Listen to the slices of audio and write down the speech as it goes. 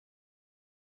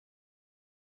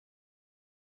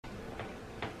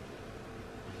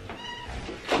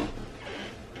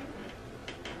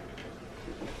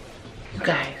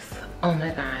Oh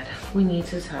my God, we need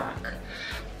to talk.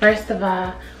 First of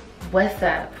all, what's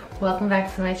up? Welcome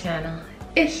back to my channel.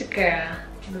 It's your girl,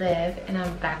 Liv, and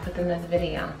I'm back with another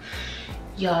video.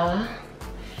 Y'all,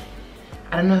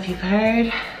 I don't know if you've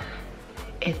heard,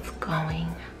 it's going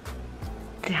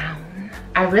down.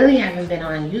 I really haven't been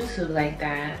on YouTube like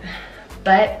that,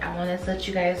 but I wanted to let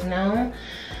you guys know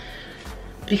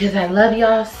because I love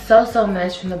y'all so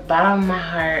much from the bottom of my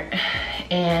heart,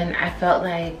 and I felt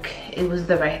like it was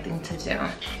the right thing to do.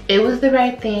 It was the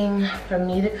right thing for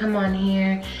me to come on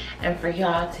here and for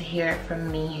y'all to hear it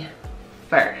from me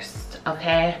first,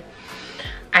 okay?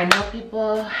 I know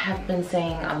people have been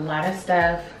saying a lot of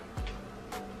stuff.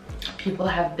 People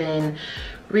have been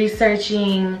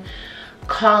researching,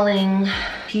 calling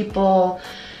people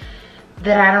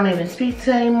that I don't even speak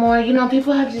to anymore. You know,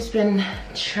 people have just been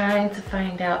trying to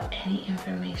find out any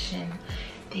information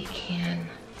they can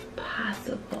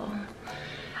possible.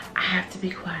 I have to be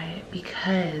quiet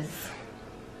because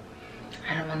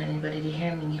I don't want anybody to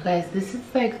hear me. You guys, this is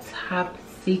like top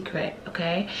secret,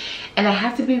 okay? And I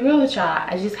have to be real with y'all.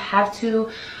 I just have to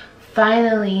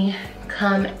finally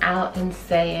come out and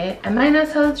say it. I might not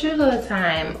tell the truth all the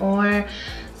time, or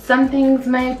some things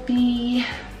might be,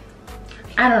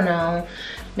 I don't know,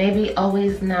 maybe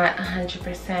always not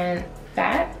 100%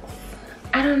 facts.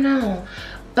 I don't know,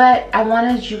 but I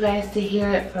wanted you guys to hear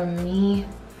it from me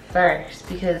first,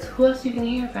 because who else are you gonna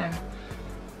hear it from?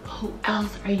 Who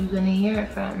else are you gonna hear it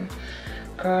from?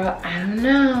 Girl, I don't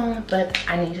know, but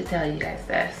I need to tell you guys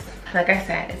this. Like I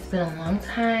said, it's been a long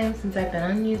time since I've been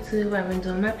on YouTube. I've been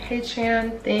doing my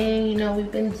Patreon thing. You know, we've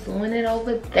been doing it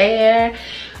over there.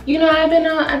 You know,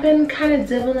 I've been kind of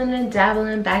dibbling and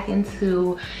dabbling back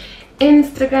into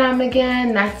Instagram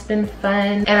again. That's been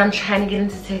fun. And I'm trying to get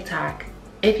into TikTok.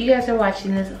 If you guys are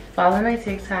watching this, follow my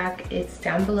TikTok. It's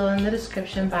down below in the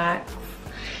description box.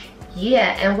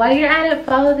 Yeah, and while you're at it,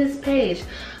 follow this page.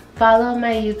 Follow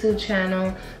my YouTube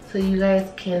channel so you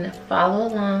guys can follow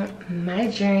along my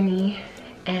journey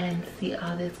and see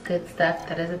all this good stuff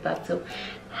that is about to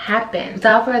happen.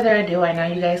 Without further ado, I know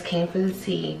you guys came for the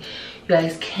tea. You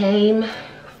guys came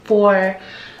for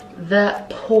the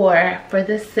pour, for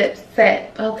the sip,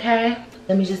 okay?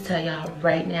 Let me just tell y'all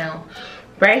right now,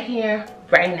 right here,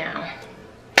 right now,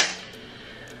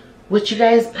 what you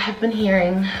guys have been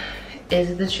hearing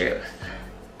is the truth.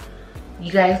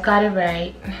 You guys got it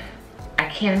right. I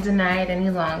can't deny it any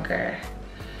longer.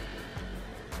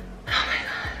 Oh my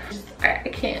God,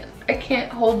 I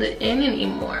can't hold it in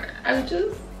anymore. I'm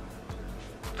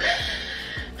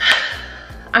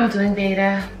doing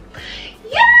Veda.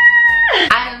 Yeah!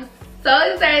 I am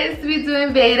so excited to be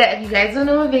doing Veda. If you guys don't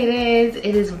know what Veda is,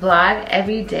 it is vlog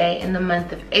every day in the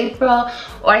month of April,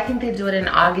 or I think they do it in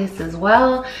August as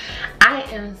well. I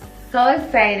am so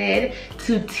excited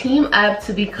to team up,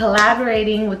 to be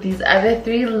collaborating with these other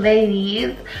three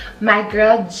ladies. My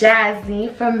girl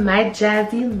Jazzy from My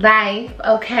Jazzy Life,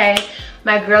 okay?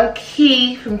 My girl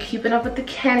Key from Keeping Up with the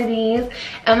Kennedys,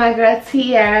 and my girl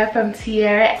Tiara from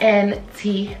Tiara and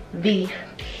TV,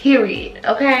 period,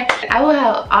 okay? I will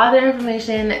have all the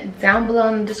information down below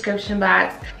in the description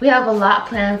box. We have a lot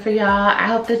planned for y'all. I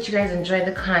hope that you guys enjoy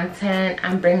the content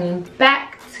I'm bringing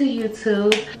back to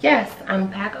YouTube. Yes, I'm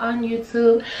back on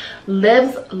YouTube.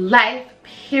 Liv's life,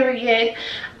 period.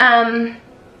 I'm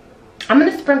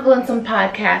gonna sprinkle in some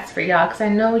podcasts for y'all because I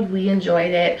know we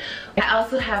enjoyed it. I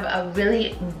also have a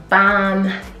really bomb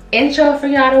intro for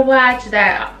y'all to watch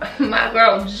that my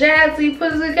girl Jazzy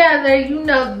put together. You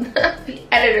know, the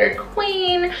editor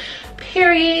queen,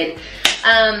 period.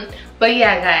 But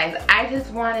yeah, guys, I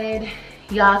just wanted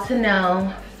y'all to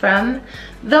know from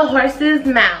the horse's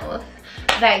mouth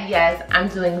that yes, I'm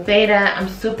doing Veda. I'm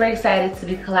super excited to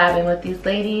be collabing with these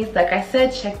ladies. Like I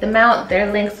said, check them out.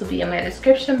 Their links will be in my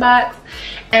description box,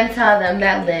 and tell them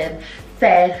that Liv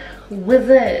said what's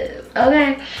up,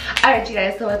 okay? All right, you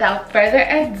guys, so without further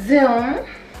ado,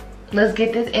 let's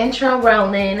get this intro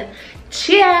rolling.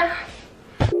 Cheers.